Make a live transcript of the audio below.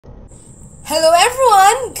Hello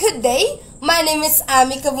everyone! Good day! My name is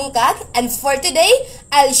Ami Kabungkag, and for today,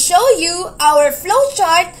 I'll show you our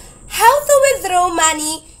flowchart how to withdraw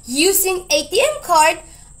money using ATM card.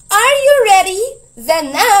 Are you ready?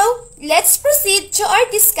 Then now, let's proceed to our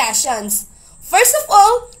discussions. First of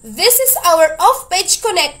all, this is our off-page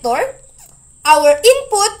connector. Our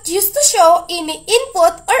input used to show any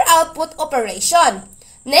input or output operation.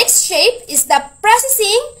 Next shape is the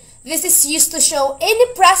processing. This is used to show any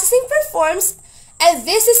processing performs. And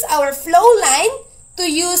this is our flow line to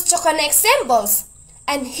use to connect symbols.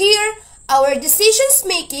 And here, our decisions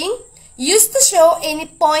making used to show any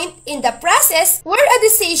point in the process where a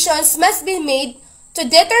decisions must be made to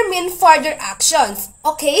determine further actions.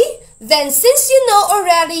 Okay, then since you know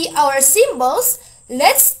already our symbols,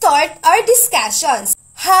 let's start our discussions.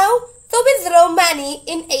 How to withdraw money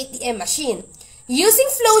in ATM machine. Using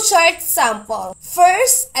flowchart sample.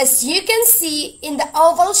 First, as you can see in the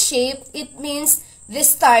oval shape, it means the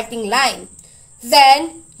starting line.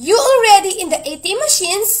 Then, you already in the ATM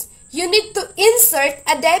machines, you need to insert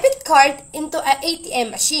a debit card into an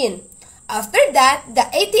ATM machine. After that, the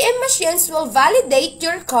ATM machines will validate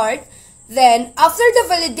your card. Then, after the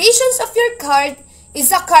validations of your card, is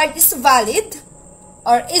the card is valid?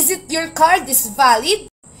 Or is it your card is valid?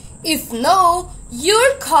 If no,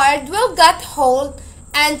 your card will get hold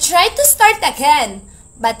and try to start again.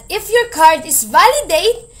 But if your card is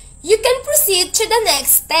validate, you can proceed to the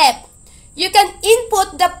next step. You can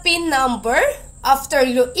input the PIN number. After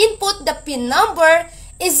you input the PIN number,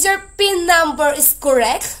 is your PIN number is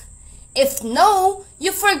correct? If no,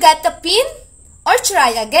 you forgot the PIN or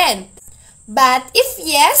try again. But if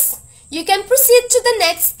yes, you can proceed to the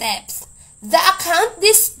next steps. The account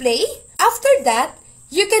display. After that,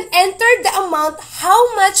 you can enter the amount,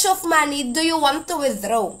 how much of money do you want to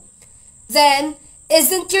withdraw. Then,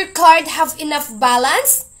 isn't your card have enough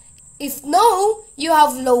balance? If no, you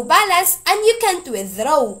have low balance and you can't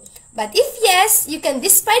withdraw. But if yes, you can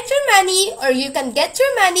dispatch your money or you can get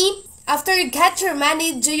your money. After you get your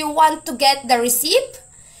money, do you want to get the receipt?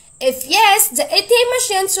 If yes, the ATM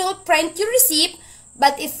machines will print your receipt.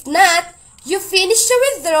 But if not, you finish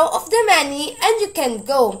the withdrawal of the money and you can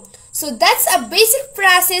go. So that's a basic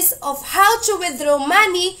process of how to withdraw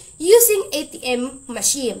money using ATM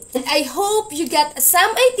machine. And I hope you get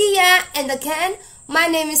some idea. And again, my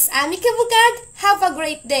name is Ami Kabungkag. Have a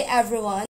great day, everyone.